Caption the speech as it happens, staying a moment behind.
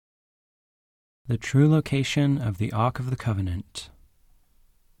The true location of the Ark of the Covenant.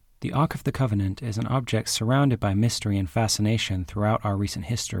 The Ark of the Covenant is an object surrounded by mystery and fascination throughout our recent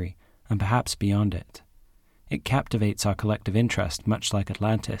history, and perhaps beyond it. It captivates our collective interest, much like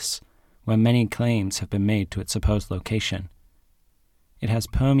Atlantis, where many claims have been made to its supposed location. It has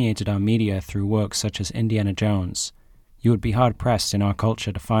permeated our media through works such as Indiana Jones. You would be hard-pressed in our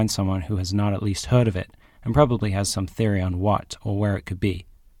culture to find someone who has not at least heard of it, and probably has some theory on what or where it could be.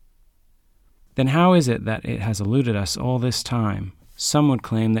 Then how is it that it has eluded us all this time? Some would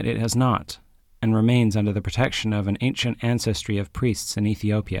claim that it has not, and remains under the protection of an ancient ancestry of priests in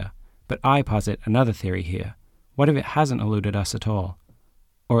Ethiopia. But I posit another theory here. What if it hasn't eluded us at all?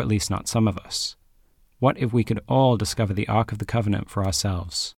 Or at least not some of us? What if we could all discover the Ark of the Covenant for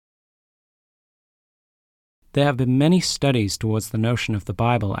ourselves? There have been many studies towards the notion of the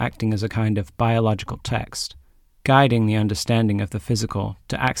Bible acting as a kind of biological text, guiding the understanding of the physical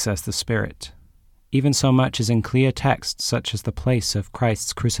to access the spirit. Even so much as in clear texts such as the place of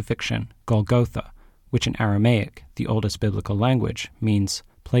Christ's crucifixion, Golgotha, which in Aramaic, the oldest biblical language, means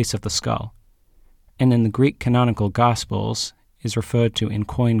place of the skull, and in the Greek canonical Gospels is referred to in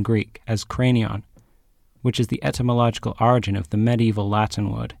Koine Greek as cranion, which is the etymological origin of the medieval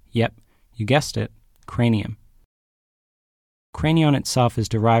Latin word, yep, you guessed it, cranium. Cranion itself is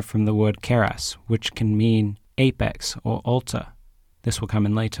derived from the word keras, which can mean apex or altar. This will come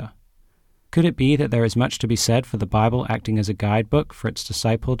in later. Could it be that there is much to be said for the Bible acting as a guidebook for its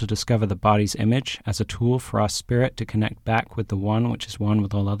disciple to discover the body's image as a tool for our spirit to connect back with the one which is one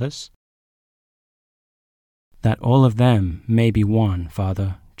with all others? That all of them may be one,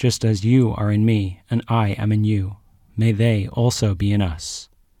 Father, just as you are in me and I am in you. May they also be in us.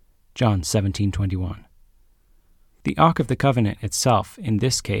 John 17:21. The Ark of the Covenant itself, in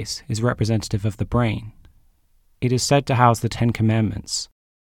this case, is representative of the brain. It is said to house the 10 Commandments.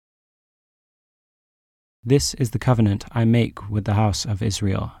 This is the covenant I make with the house of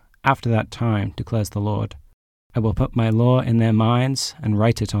Israel. After that time, declares the Lord, I will put my law in their minds and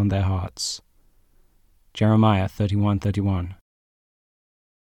write it on their hearts. Jeremiah 31:31.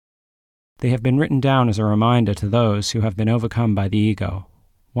 They have been written down as a reminder to those who have been overcome by the ego,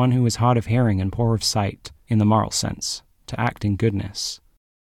 one who is hard of hearing and poor of sight, in the moral sense, to act in goodness.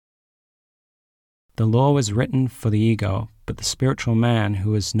 The law was written for the ego, but the spiritual man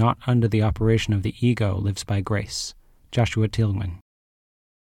who is not under the operation of the ego lives by grace. Joshua Tillman.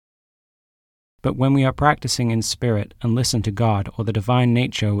 But when we are practicing in spirit and listen to God or the divine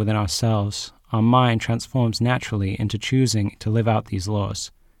nature within ourselves, our mind transforms naturally into choosing to live out these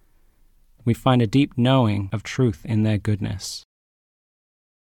laws. We find a deep knowing of truth in their goodness.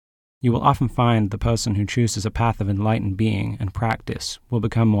 You will often find the person who chooses a path of enlightened being and practice will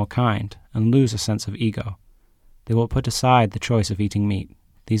become more kind and lose a sense of ego. They will put aside the choice of eating meat.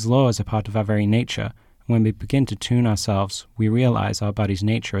 These laws are part of our very nature, and when we begin to tune ourselves, we realize our body's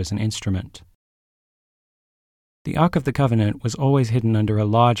nature as an instrument. The Ark of the Covenant was always hidden under a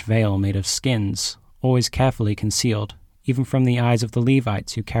large veil made of skins, always carefully concealed, even from the eyes of the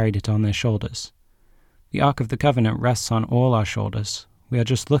Levites who carried it on their shoulders. The Ark of the Covenant rests on all our shoulders. We are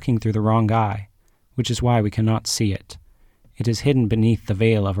just looking through the wrong eye, which is why we cannot see it. It is hidden beneath the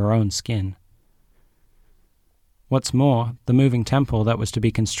veil of our own skin. What's more, the moving temple that was to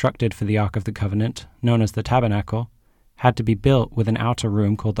be constructed for the Ark of the Covenant, known as the Tabernacle, had to be built with an outer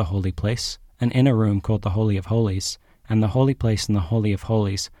room called the Holy Place, an inner room called the Holy of Holies, and the Holy Place and the Holy of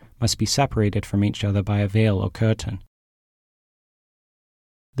Holies must be separated from each other by a veil or curtain.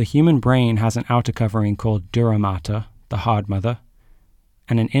 The human brain has an outer covering called dura mater, the hard mother,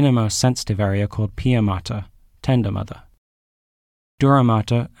 and an innermost sensitive area called pia mater, tender mother. Dura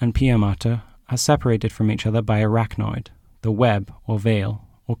mater and pia mater are separated from each other by arachnoid, the web or veil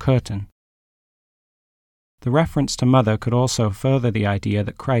or curtain. The reference to mother could also further the idea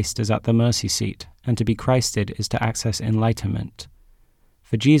that Christ is at the mercy seat, and to be Christed is to access enlightenment.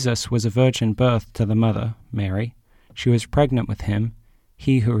 For Jesus was a virgin birth to the mother, Mary. She was pregnant with him,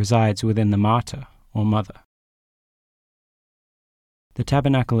 he who resides within the mater or mother. The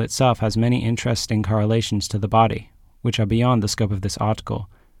tabernacle itself has many interesting correlations to the body, which are beyond the scope of this article,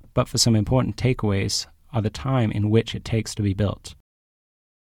 but for some important takeaways are the time in which it takes to be built.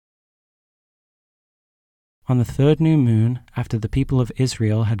 On the 3rd new moon, after the people of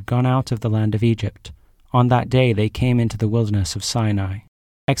Israel had gone out of the land of Egypt, on that day they came into the wilderness of Sinai.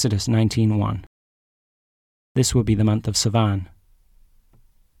 Exodus 19:1. This would be the month of Sivan.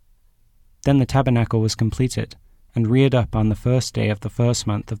 Then the tabernacle was completed, and reared up on the 1st day of the 1st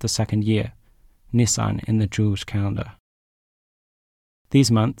month of the 2nd year, Nisan in the Jewish calendar. These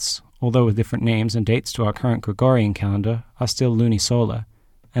months, although with different names and dates to our current Gregorian calendar, are still lunisolar,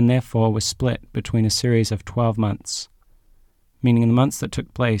 and therefore was split between a series of 12 months, meaning the months that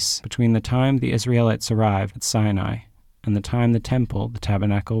took place between the time the Israelites arrived at Sinai and the time the temple, the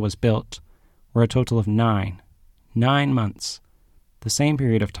tabernacle, was built, were a total of 9. 9 months, the same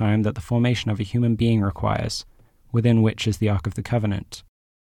period of time that the formation of a human being requires, within which is the Ark of the Covenant.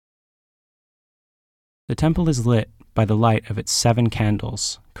 The temple is lit by the light of its 7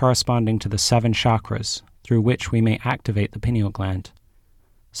 candles, corresponding to the 7 chakras, through which we may activate the pineal gland.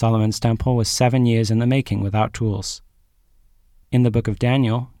 Solomon's temple was 7 years in the making without tools. In the book of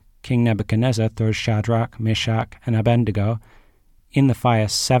Daniel, King Nebuchadnezzar throws Shadrach, Meshach, and Abednego in the fire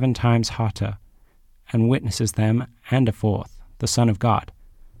 7 times hotter, and witnesses them and a fourth, the Son of God.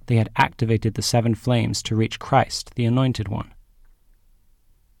 They had activated the 7 flames to reach Christ, the Anointed One.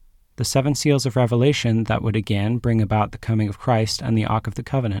 The 7 seals of revelation that would again bring about the coming of Christ and the Ark of the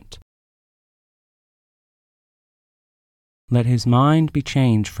Covenant. Let his mind be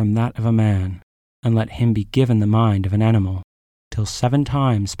changed from that of a man, and let him be given the mind of an animal, till 7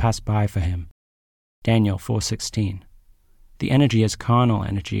 times pass by for him. Daniel 4:16. The energy is carnal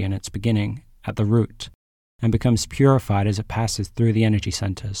energy in its beginning, at the root, and becomes purified as it passes through the energy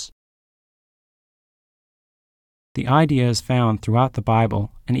centers. The idea is found throughout the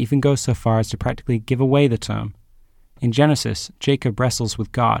Bible and even goes so far as to practically give away the term. In Genesis, Jacob wrestles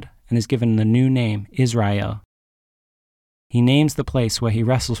with God and is given the new name Israel. He names the place where he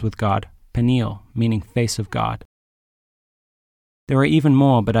wrestles with God Peniel, meaning face of God. There are even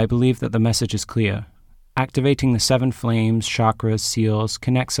more, but I believe that the message is clear. Activating the 7 flames, chakras, seals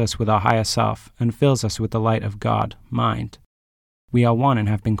connects us with our higher self and fills us with the light of God, mind. We are one and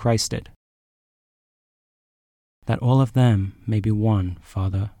have been Christed. That all of them may be one,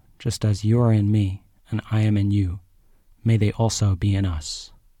 Father, just as you are in me and I am in you. May they also be in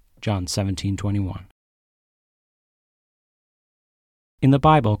us. John 17:21. In the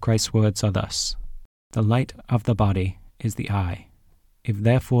Bible, Christ's words are thus: The light of the body is the eye. If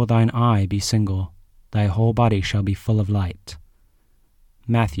therefore thine eye be single, thy whole body shall be full of light.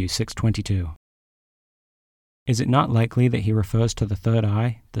 Matthew 6:22. Is it not likely that he refers to the third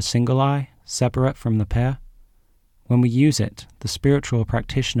eye, the single eye, separate from the pair? When we use it, the spiritual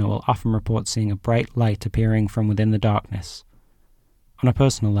practitioner will often report seeing a bright light appearing from within the darkness. On a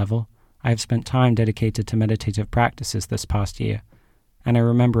personal level, I have spent time dedicated to meditative practices this past year, and I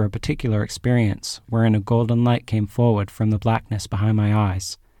remember a particular experience wherein a golden light came forward from the blackness behind my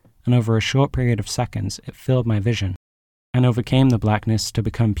eyes, and over a short period of seconds it filled my vision, and overcame the blackness to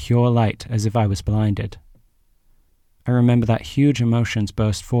become pure light as if I was blinded. I remember that huge emotions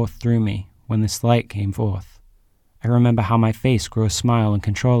burst forth through me when this light came forth. I remember how my face grew a smile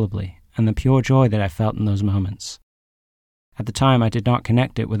uncontrollably, and the pure joy that I felt in those moments. At the time I did not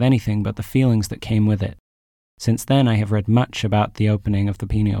connect it with anything but the feelings that came with it. Since then I have read much about the opening of the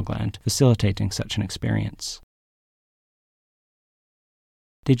pineal gland, facilitating such an experience.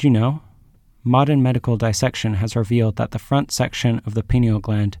 Did you know? Modern medical dissection has revealed that the front section of the pineal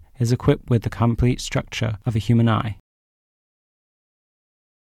gland is equipped with the complete structure of a human eye.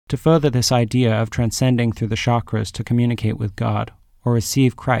 To further this idea of transcending through the chakras to communicate with God or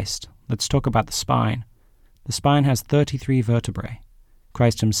receive Christ, let's talk about the spine. The spine has 33 vertebrae.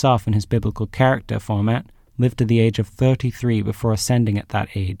 Christ himself, in his biblical character format, lived to the age of 33 before ascending at that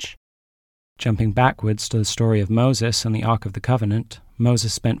age. Jumping backwards to the story of Moses and the Ark of the Covenant,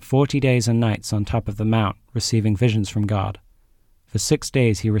 Moses spent 40 days and nights on top of the mount, receiving visions from God. For 6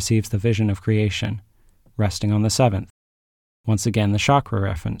 days he receives the vision of creation, resting on the 7th. Once again the chakra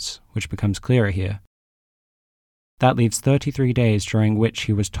reference, which becomes clearer here. That leaves 33 days during which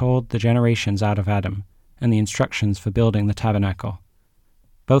he was told the generations out of Adam, and the instructions for building the tabernacle.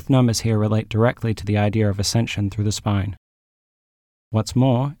 Both numbers here relate directly to the idea of ascension through the spine. What's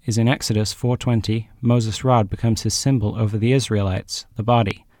more is in Exodus 4:20, Moses' rod becomes his symbol over the Israelites, the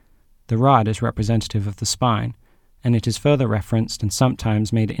body. The rod is representative of the spine, and it is further referenced and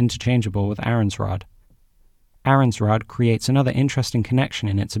sometimes made interchangeable with Aaron's rod. Aaron's rod creates another interesting connection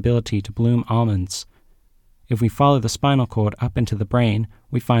in its ability to bloom almonds. If we follow the spinal cord up into the brain,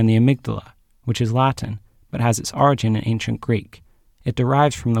 we find the amygdala, which is Latin, but has its origin in ancient Greek. It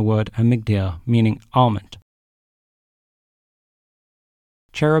derives from the word amygdale, meaning almond.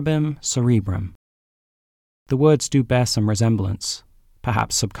 Cherubim cerebrum. The words do bear some resemblance,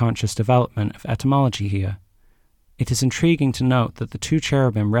 perhaps subconscious development of etymology here. It is intriguing to note that the 2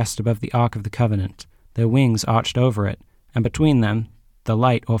 cherubim rest above the Ark of the Covenant, their wings arched over it, and between them, the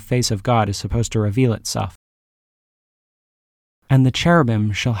light or face of God is supposed to reveal itself. And the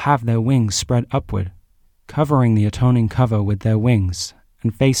cherubim shall have their wings spread upward, covering the atoning cover with their wings,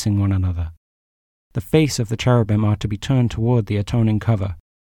 and facing one another. The face of the cherubim are to be turned toward the atoning cover,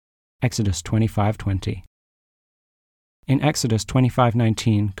 Exodus 25:20. In Exodus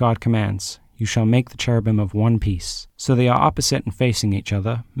 25:19, God commands, "You shall make the cherubim of one piece." So they are opposite and facing each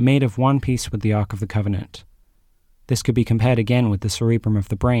other, made of one piece with the Ark of the Covenant. This could be compared again with the cerebrum of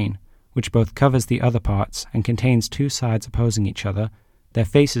the brain, which both covers the other parts and contains two sides opposing each other, their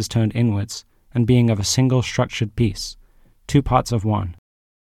faces turned inwards, and being of a single structured piece, two parts of one.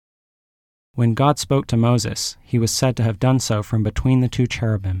 When God spoke to Moses, he was said to have done so from between the two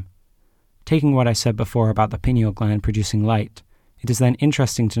cherubim. Taking what I said before about the pineal gland producing light, it is then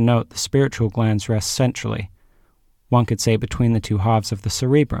interesting to note the spiritual glands rest centrally. One could say between the two halves of the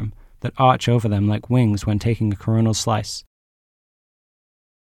cerebrum that arch over them like wings when taking a coronal slice.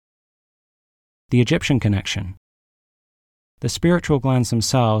 The Egyptian connection. The spiritual glands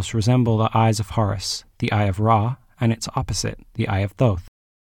themselves resemble the eyes of Horus, the eye of Ra, and its opposite, the eye of Thoth,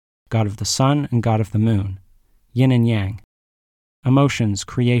 god of the sun and god of the moon, yin and yang. Emotions,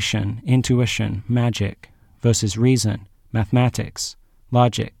 creation, intuition, magic, versus reason, mathematics,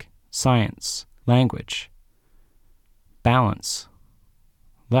 logic, science, language. Balance.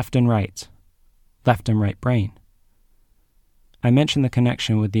 Left and right brain. I mention the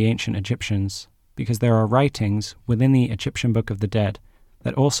connection with the ancient Egyptians because there are writings within the Egyptian Book of the Dead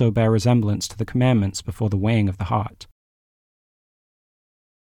that also bear resemblance to the commandments before the weighing of the heart.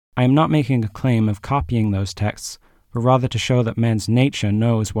 I am not making a claim of copying those texts, but rather to show that man's nature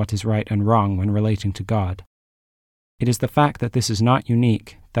knows what is right and wrong when relating to God. It is the fact that this is not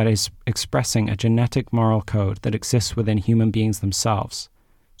unique that is expressing a genetic moral code that exists within human beings themselves,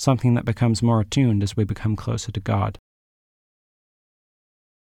 something that becomes more attuned as we become closer to God.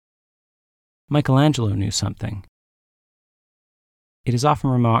 Michelangelo knew something. It is often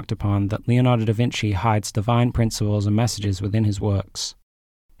remarked upon that Leonardo da Vinci hides divine principles and messages within his works.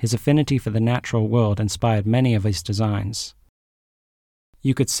 His affinity for the natural world inspired many of his designs.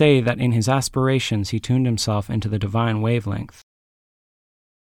 You could say that in his aspirations he tuned himself into the divine wavelength.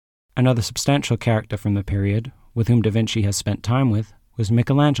 Another substantial character from the period, with whom Da Vinci has spent time with, was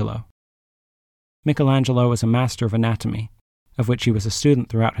Michelangelo. Michelangelo was a master of anatomy, of which he was a student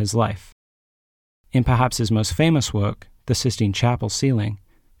throughout his life. In perhaps his most famous work, the Sistine Chapel ceiling,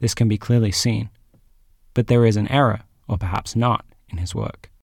 this can be clearly seen. But there is an error, or perhaps not, in his work.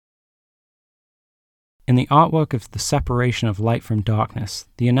 In the artwork of the separation of light from darkness,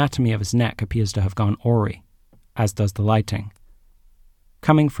 the anatomy of his neck appears to have gone awry, as does the lighting.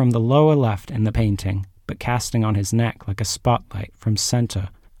 Coming from the lower left in the painting, but casting on his neck like a spotlight from center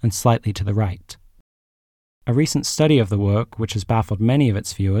and slightly to the right. A recent study of the work, which has baffled many of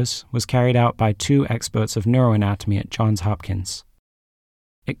its viewers, was carried out by two experts of neuroanatomy at Johns Hopkins.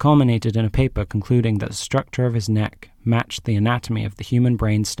 It culminated in a paper concluding that the structure of his neck matched the anatomy of the human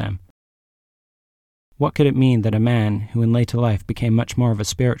brainstem. What could it mean that a man, who in later life became much more of a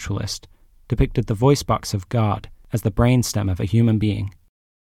spiritualist, depicted the voice box of God as the brainstem of a human being?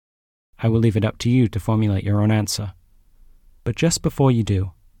 I will leave it up to you to formulate your own answer. But just before you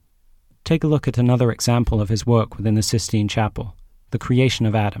do, take a look at another example of his work within the Sistine Chapel, the creation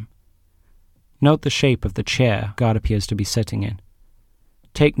of Adam. Note the shape of the chair God appears to be sitting in.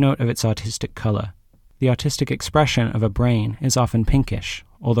 Take note of its artistic color. The artistic expression of a brain is often pinkish,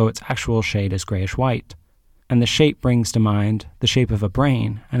 although its actual shade is grayish-white, and the shape brings to mind the shape of a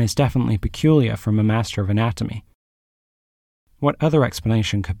brain and is definitely peculiar from a master of anatomy. What other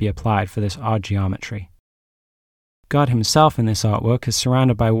explanation could be applied for this odd geometry? God himself in this artwork is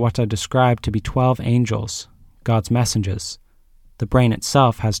surrounded by what are described to be 12 angels, God's messengers. The brain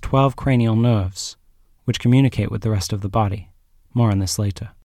itself has 12 cranial nerves, which communicate with the rest of the body. More on this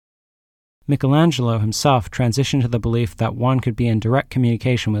later. Michelangelo himself transitioned to the belief that one could be in direct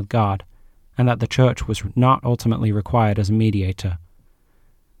communication with God, and that the church was not ultimately required as a mediator.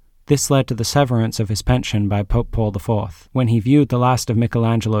 This led to the severance of his pension by Pope Paul IV. When he viewed the last of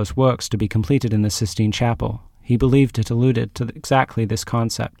Michelangelo's works to be completed in the Sistine Chapel, he believed it alluded to exactly this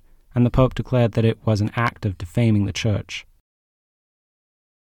concept, and the Pope declared that it was an act of defaming the church.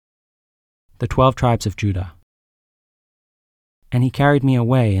 The 12 tribes of Judah. And he carried me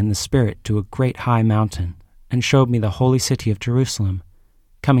away in the Spirit to a great high mountain, and showed me the holy city of Jerusalem,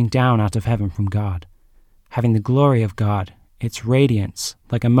 coming down out of heaven from God, having the glory of God, its radiance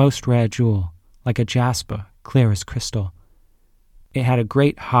like a most rare jewel, like a jasper, clear as crystal. It had a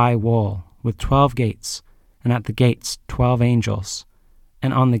great high wall, with 12 gates, and at the gates 12 angels,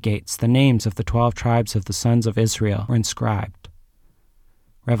 and on the gates the names of the 12 tribes of the sons of Israel were inscribed.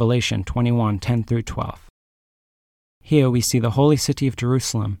 Revelation 21:10-12. Here we see the holy city of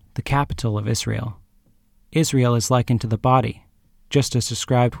Jerusalem, the capital of Israel. Israel is likened to the body, just as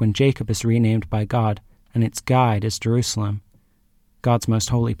described when Jacob is renamed by God, and its guide is Jerusalem. God's most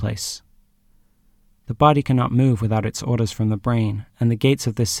holy place. The body cannot move without its orders from the brain, and the gates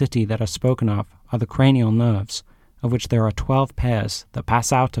of this city that are spoken of are the cranial nerves, of which there are 12 pairs that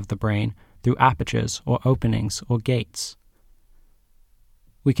pass out of the brain through apertures or openings or gates.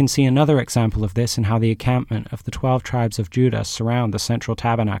 We can see another example of this in how the encampment of the 12 tribes of Judah surround the central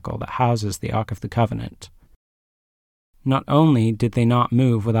tabernacle that houses the Ark of the Covenant. Not only did they not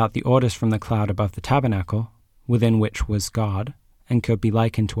move without the orders from the cloud above the tabernacle, within which was God, and could be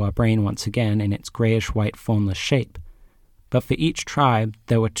likened to our brain once again in its grayish-white formless shape, but for each tribe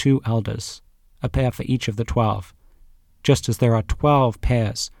there were 2 elders, a pair for each of the 12, just as there are 12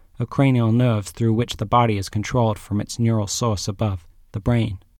 pairs of cranial nerves through which the body is controlled from its neural source above, the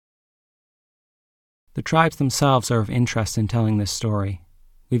brain. The tribes themselves are of interest in telling this story.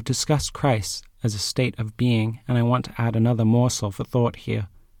 We've discussed Christ as a state of being, and I want to add another morsel for thought here.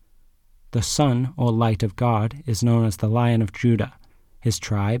 The sun, or light of God, is known as the Lion of Judah. His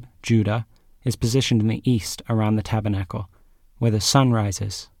tribe, Judah, is positioned in the east around the tabernacle, where the sun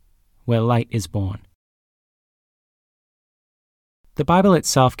rises, where light is born. The Bible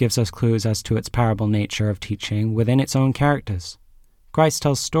itself gives us clues as to its parable nature of teaching within its own characters. Christ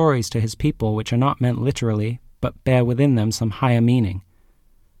tells stories to his people which are not meant literally, but bear within them some higher meaning.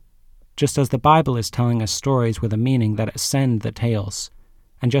 Just as the Bible is telling us stories with a meaning that ascend the tales,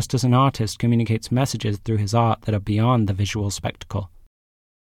 and just as an artist communicates messages through his art that are beyond the visual spectacle.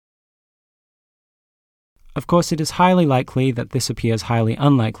 Of course, it is highly likely that this appears highly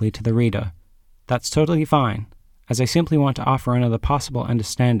unlikely to the reader. That's totally fine, as I simply want to offer another possible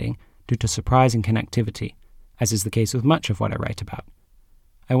understanding due to surprising connectivity, as is the case with much of what I write about.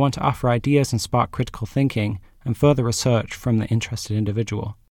 I want to offer ideas and spark critical thinking and further research from the interested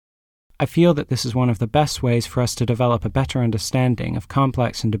individual. I feel that this is one of the best ways for us to develop a better understanding of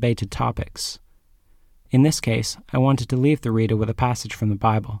complex and debated topics. In this case, I wanted to leave the reader with a passage from the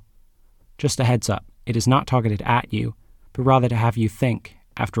Bible. Just a heads up, it is not targeted at you, but rather to have you think,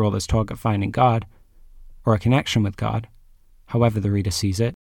 after all this talk of finding God, or a connection with God, however the reader sees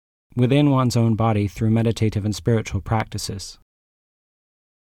it, within one's own body through meditative and spiritual practices.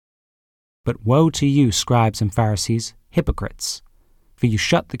 But woe to you, scribes and Pharisees, hypocrites! For you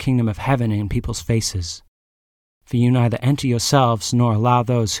shut the kingdom of heaven in people's faces. For you neither enter yourselves nor allow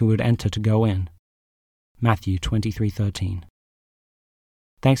those who would enter to go in. Matthew 23:13.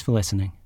 Thanks for listening.